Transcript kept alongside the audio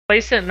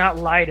replace it and not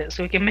light it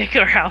so we can make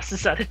our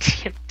houses out of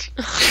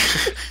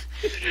TNT.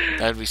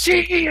 That'd be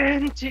sticky.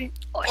 TNT.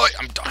 Oi,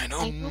 I'm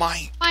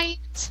dynamite. Fight.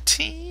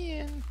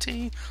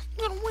 TNT.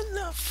 I'm gonna win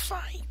the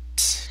fight.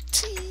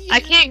 TNT. I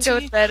can't go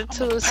to bed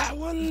until I'm a this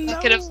power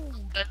bucket of load.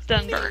 that's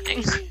done burning.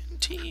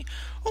 TNT.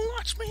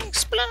 Watch me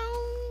explode.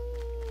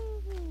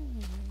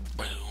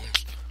 Boom.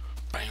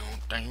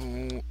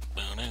 Boom.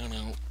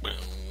 Boom. Boom.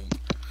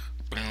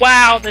 Boom.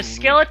 Wow, the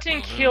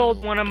skeleton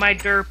killed one of my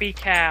derpy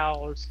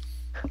cows.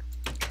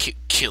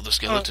 Kill the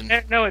skeleton. Oh,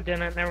 no, it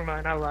didn't. Never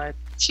mind, I lied.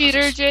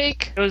 Cheater,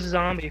 Jake. It was a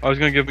zombie. I was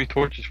gonna give me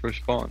torches for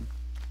spawn.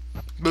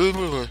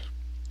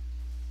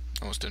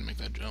 Almost didn't make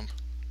that jump.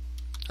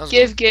 How's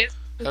Give.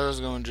 How's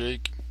it going,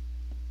 Jake?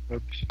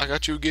 Oops. I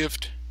got you a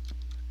gift.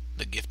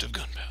 The gift of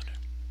gunpowder.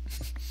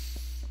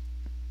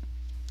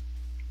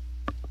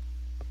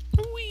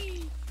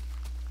 Wee.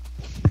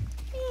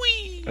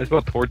 Wee. I just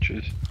want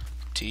torches.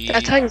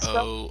 That's how you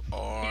spell-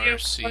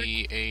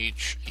 TORCHES.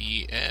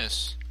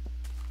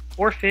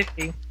 Or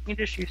 50. You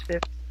just use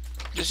 50.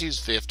 Just use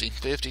 50.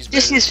 50's better.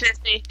 Just use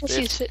 50. Just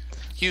use 50.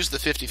 Use the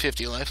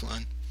 50-50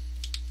 lifeline.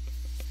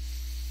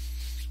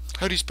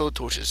 How do you spell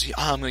torches?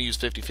 I'm gonna use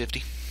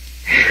 50-50.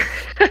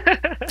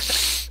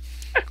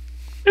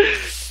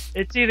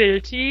 It's either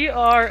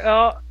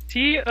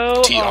TORCHES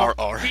or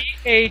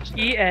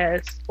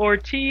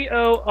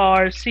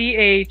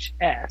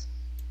TORCHS.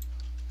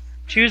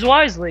 Choose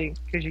wisely,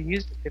 because you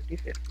used it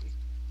 50-50.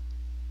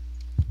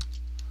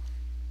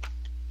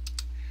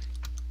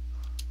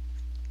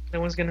 No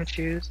one's gonna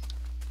choose.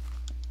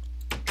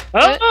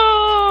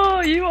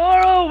 Oh, you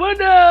are a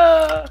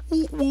winner!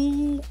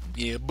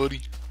 Yeah,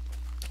 buddy.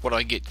 What do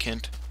I get,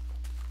 Kent?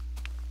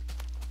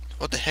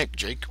 What the heck,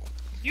 Jake?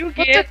 You What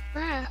get. the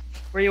crap?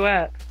 Where you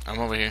at? I'm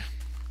over here.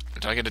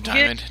 Do I get a You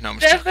diamond? get No, I'm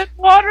just 7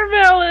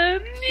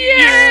 watermelon!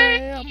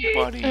 Yay! yeah,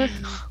 buddy.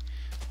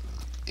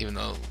 Even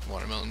though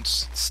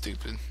watermelon's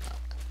stupid.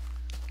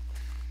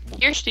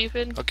 You're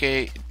stupid.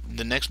 Okay,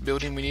 the next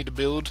building we need to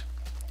build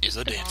is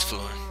a dance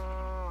floor.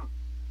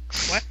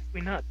 Why did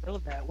we not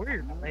build that?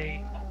 We're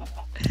late.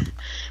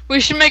 We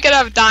should make it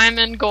of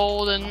diamond,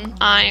 gold, and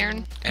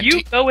iron. And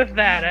You go with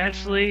that,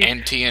 Ashley.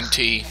 and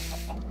TNT.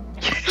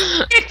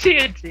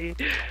 TNT.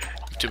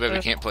 Too bad we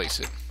can't place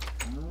it.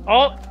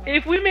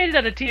 If we made it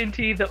out of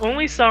TNT, the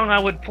only song I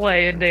would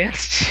play and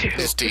dance to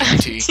It's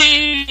TNT.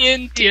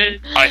 TNT.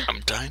 I am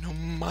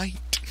dynamite.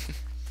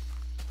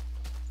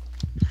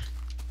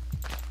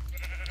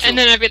 And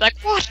then I'd be like,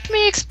 watch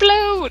me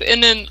explode!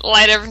 And then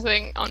light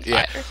everything on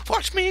Yeah. fire.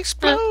 Watch me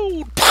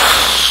explode.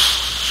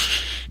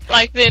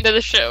 Like the end of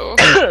the show.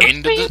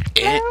 End of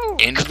the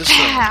end of the song.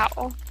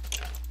 Pow.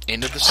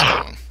 End of the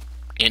song.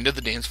 End of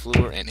the dance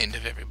floor and end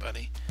of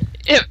everybody.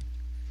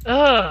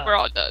 Ugh. We're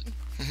all done.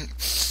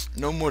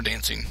 No more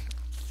dancing.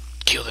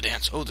 Kill the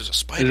dance. Oh, there's a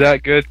spider. Is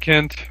that good,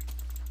 Kent?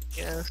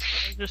 Yes,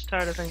 I'm just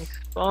tired of things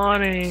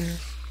spawning.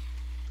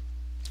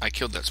 I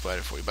killed that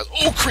spider for you, but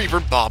oh, creeper,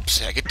 Bob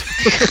Saget.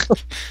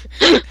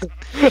 I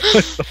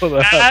saw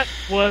that. That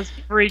was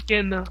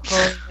freaking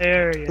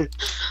hilarious.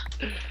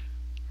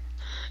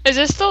 Is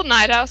it still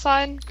night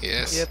outside?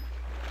 Yes. Yep.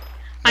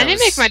 I That need to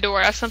make was- my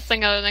door out of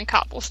something other than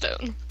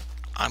cobblestone.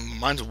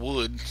 Mine's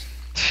wood.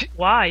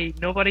 Why?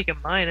 Nobody can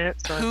mine it.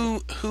 So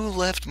Who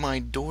left my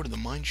door to the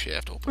mine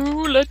shaft open?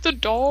 Ooh, let the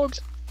dogs.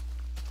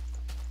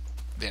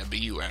 That'd be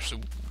you, Ashley,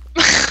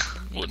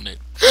 wouldn't it?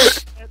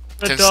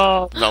 the Since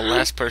dog. The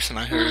last person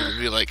I heard would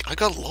be like, "I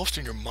got lost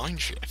in your mine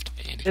shaft,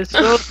 Andy." It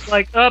smells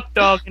like up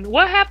dog. And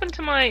what happened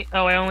to my?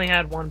 Oh, I only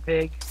had one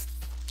pig.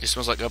 It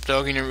smells like up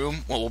dog in your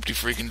room. What whoop you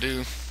freaking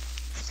do?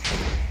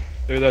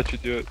 Maybe that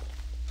should do it.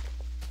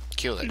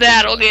 Kill that.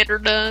 That'll creeper. get her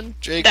done.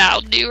 Jake.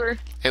 That'll do her.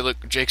 Hey,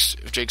 look, Jake's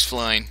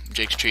flying.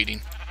 Jake's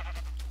cheating.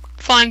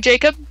 Flying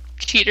Jacob,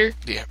 cheater.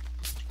 Yeah,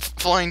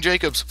 flying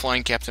Jacobs,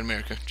 flying Captain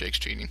America. Jake's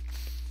cheating.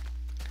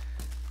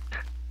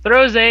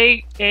 Throws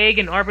egg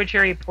in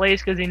arbitrary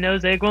place because he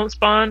knows egg won't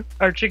spawn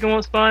or chicken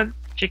won't spawn.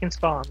 Chicken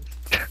spawns.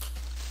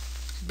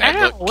 Bad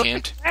Ow, luck, what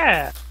Kent. was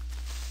that?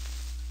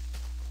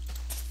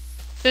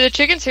 Did the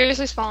chicken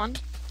seriously spawn?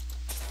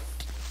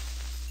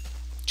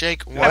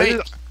 Jake, I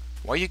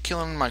why are you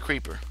killing my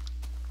creeper?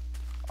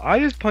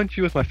 just punch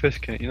you with my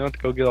fist, Kent. You don't have to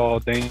go get all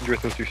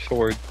dangerous with your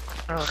sword.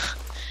 Oh.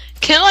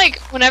 Can like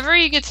whenever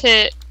he gets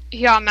hit,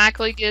 he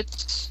automatically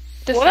gets.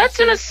 Well, that's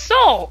an defensive?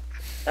 assault.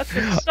 That's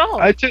an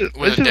assault. I just,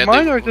 With it's a just deadly-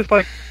 mine are just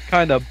like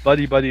kind of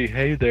buddy,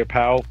 hey there,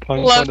 pal,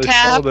 punch Love on the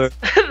tap. shoulder.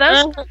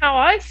 That's not how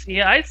I see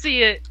it. I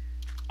see it.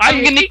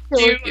 I'm gonna hate kill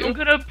you. you. I'm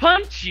gonna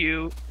punch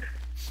you.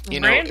 You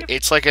know, Random-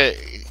 it's like a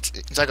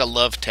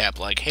love tap.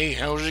 Like, hey,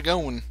 how's it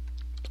going?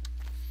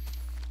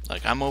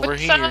 Like, I'm over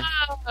What's here.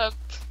 up?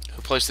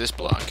 Who placed this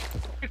block?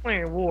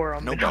 declaring war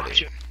on Nobody.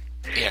 Belgium.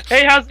 Yeah.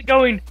 Hey, how's it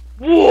going?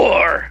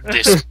 War.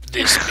 This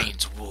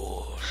means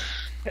war.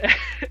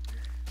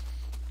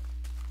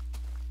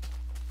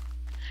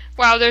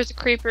 Wow, there's a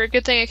creeper.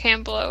 Good thing it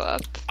can't blow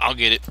up. I'll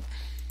get it.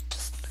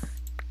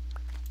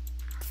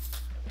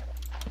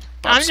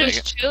 Bob I'm Saget.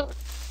 just chilling.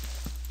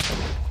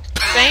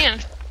 Bam.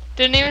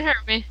 Didn't even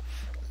hurt me.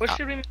 What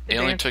should we make the It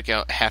only dance? took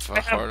out half of I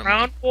a heart have of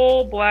brown me.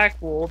 wool,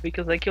 black wool,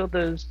 because I killed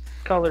those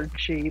colored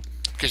sheep.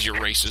 Because you're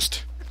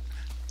racist.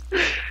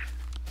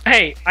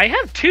 Hey, I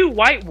have 2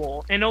 white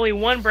wool and only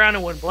 1 brown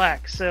and 1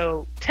 black,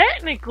 so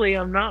technically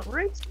I'm not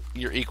racist.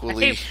 You're I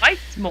equally. hate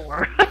whites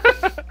more.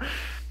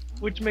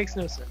 Which makes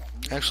no sense.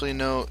 Actually,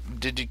 no.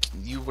 Did you?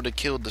 You would have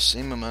killed the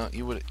same amount.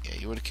 You would. Yeah,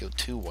 you would have killed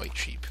 2 white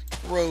sheep.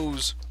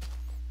 Rose.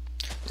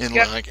 And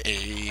Gotta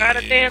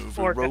dance every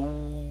for it.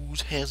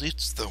 rose has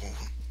its thorn.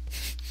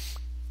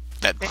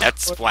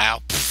 That's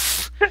wow.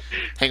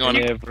 Hang on.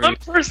 Every One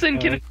person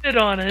can fit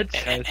on it.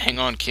 Hang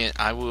on, Kent.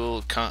 I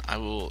will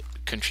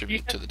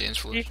contribute to the dance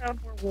floor. You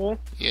have more wool.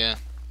 Yeah.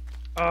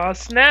 Aw,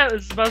 snap,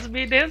 this is supposed to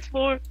be a dance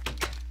floor.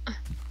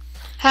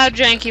 How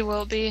janky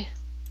will it be?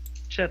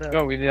 Shut up.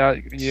 No, you know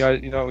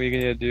what we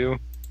need to do?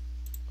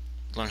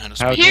 Learn how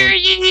to How speak. Hear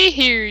ye,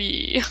 hear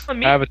ye. I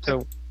mean, Have it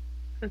to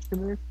that's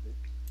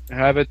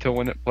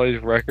when it plays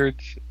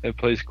records, it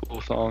plays cool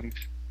songs.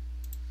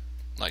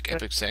 Like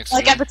epic sax.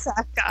 Like Epic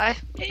Sack Guy.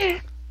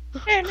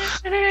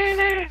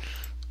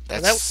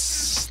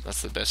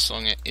 That's the best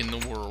song in the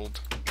world.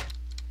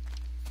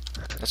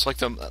 That's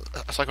like our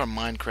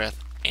Minecraft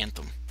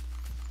anthem.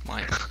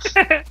 Mine.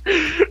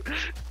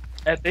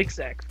 Epic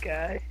sax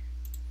guy.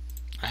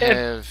 I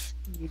have.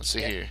 Let's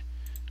see here.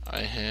 I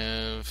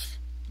have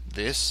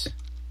this, Is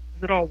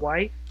it all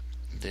white?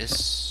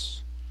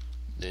 this,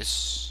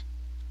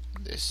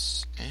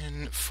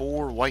 and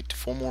 4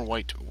 more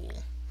white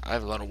wool. I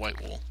have a lot of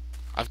white wool.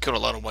 I've killed a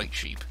lot of white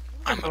sheep.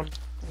 I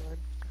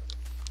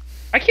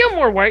kill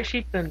more white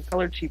sheep than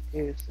colored sheep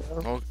too,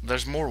 so. Well,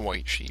 there's more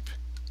white sheep.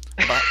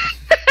 But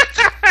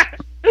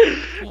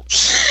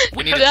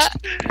we need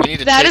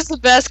That is the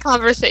best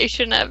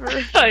conversation ever.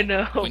 I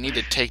know. We need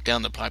to take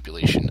down the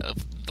population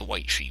of the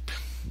white sheep.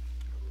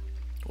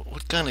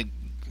 What kind of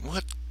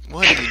what?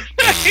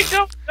 I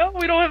don't know.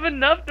 We don't have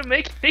enough to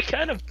make any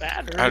kind of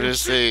battery. I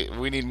just say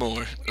we need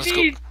more.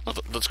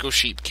 Let's go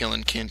sheep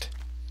killing, Kent.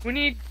 We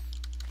need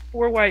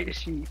 4 white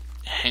sheep.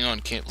 Hang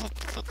on, Kent.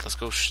 Let's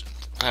go.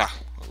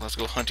 Let's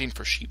go hunting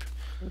for sheep.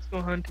 Let's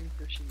go hunting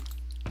for sheep.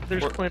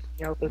 There's We're- plenty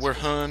out this We're way.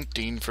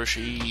 hunting for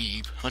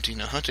sheep. Hunting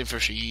for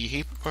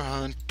sheep. We're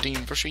hunting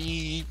for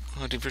sheep.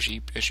 Hunting for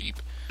sheep. A sheep.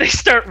 They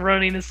start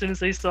running as soon as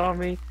they saw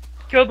me.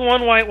 Killed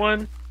 1 white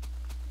one.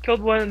 Killed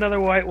another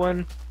white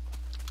one.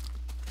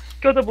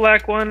 Killed the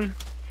black one.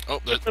 Oh,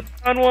 Killed the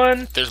brown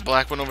one. there's a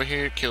black one over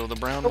here. Kill the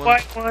brown The one.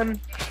 white one.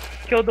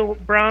 Killed the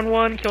brown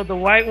one. Killed the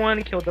white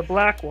one. Killed the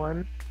black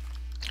one.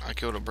 I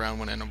killed a brown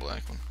one and a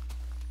black one.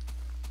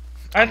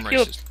 I've I'm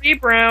killed racist. 3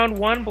 brown,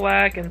 1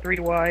 black, and 3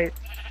 white.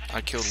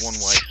 I killed 1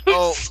 white.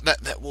 Oh,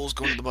 that wool's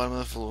going to the bottom of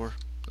the floor.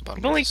 The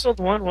bottom I've of only this. killed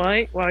 1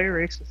 white. Wow, you're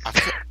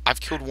racist.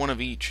 I've killed 1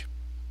 of each.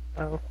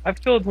 Oh,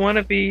 I've killed 1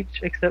 of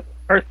each,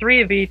 or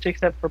 3 of each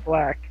except for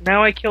black.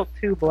 Now I killed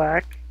 2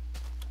 black.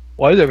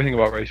 Why is everything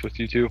about race with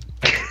you two?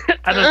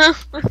 I don't.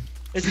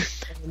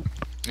 It's,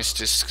 It's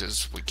just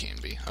because we can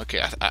be.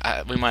 Okay,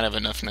 we might have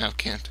enough now,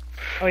 Kent.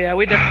 oh yeah,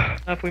 we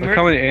definitely. If we Look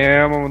how many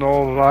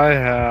animals I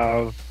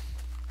have.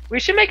 We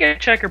should make a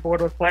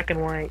checkerboard with black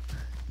and white.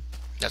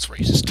 That's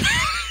racist.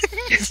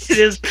 It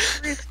is.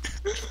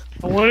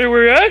 I wonder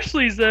where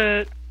Ashley's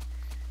at.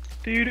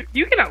 Dude,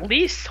 you can at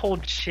least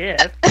hold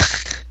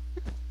shift.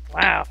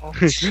 Wow.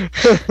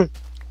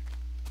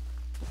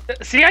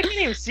 See, I can't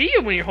even see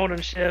you when you're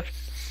holding shift.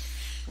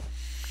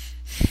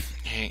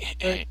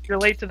 Hey, You're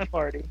late to the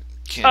party.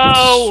 Kent.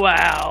 Oh,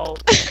 wow.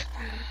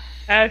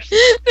 Ashley.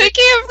 They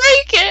can't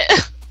break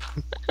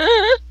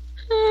it.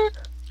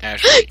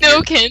 Ashley,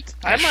 No, Kent.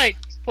 I might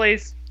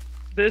place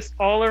this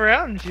all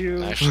around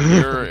you.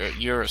 Ashley,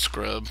 you're a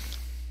scrub.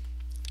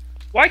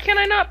 Why can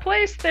I not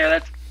place there?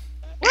 That's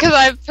Because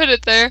I put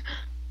it there.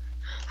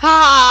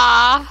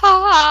 Ha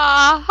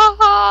ha ha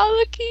ha,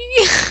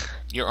 looky.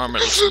 Your armor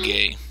looks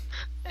gay.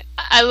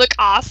 I look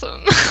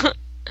awesome.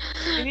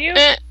 can you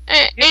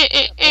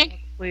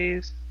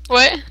please?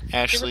 What?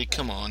 Ashley,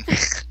 come on.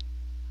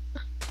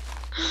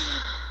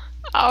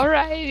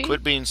 Alrighty.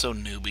 Quit being so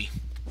newbie.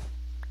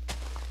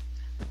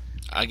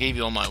 I gave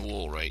you all my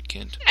wool, right,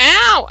 Kent?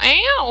 Ow!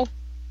 Ow!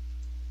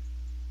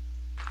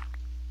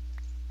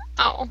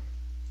 Ow.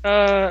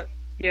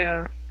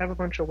 Yeah, I have a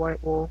bunch of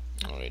white wool.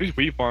 Alright. Whose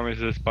wheat farm is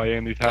this by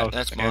Andy's house?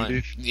 That's mine.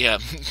 Andy's? Yeah.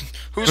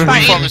 Whose By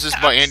wheat farm Andy's is this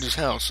by house. Andy's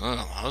house?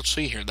 Oh, let's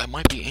see here. That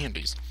might be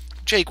Andy's.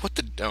 Jake, what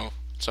the... Oh,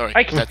 sorry.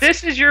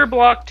 This is your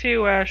block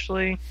too,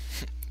 Ashley.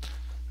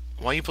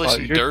 Why are you Oh,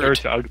 placing your dirt?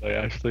 dirt's ugly,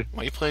 Ashley.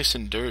 Why are you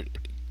placing dirt?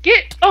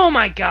 Get! Oh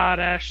my God,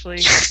 Ashley.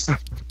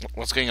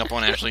 What's getting up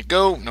on Ashley?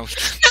 Go! No.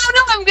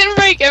 No, I'm gonna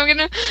break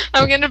it.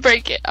 I'm gonna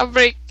break it. I'll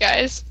break it,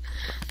 guys.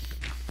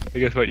 Hey,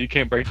 guess what? You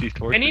can't break these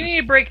torches. And you need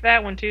to break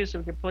that one too, so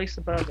we can place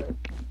above it.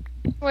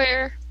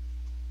 Where?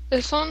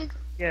 This one?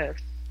 Yes.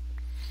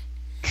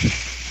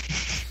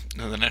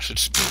 No, then Ashley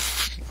just...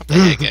 What the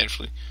heck,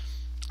 Ashley?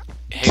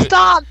 Hey,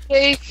 Stop,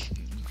 Jake.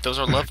 those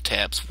are love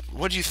taps.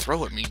 What'd you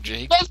throw at me,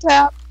 Jake? Love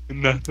tap.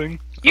 Nothing.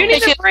 You Oh.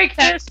 need to break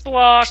this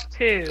block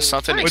too.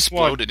 Something Which one?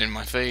 exploded in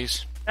my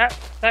face.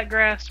 That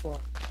grass one.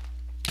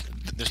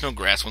 There's no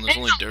grass one. There's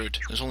only dirt.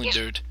 There's only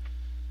dirt.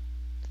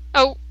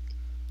 Oh,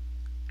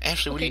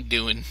 Ashley, what are Okay. you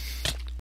doing?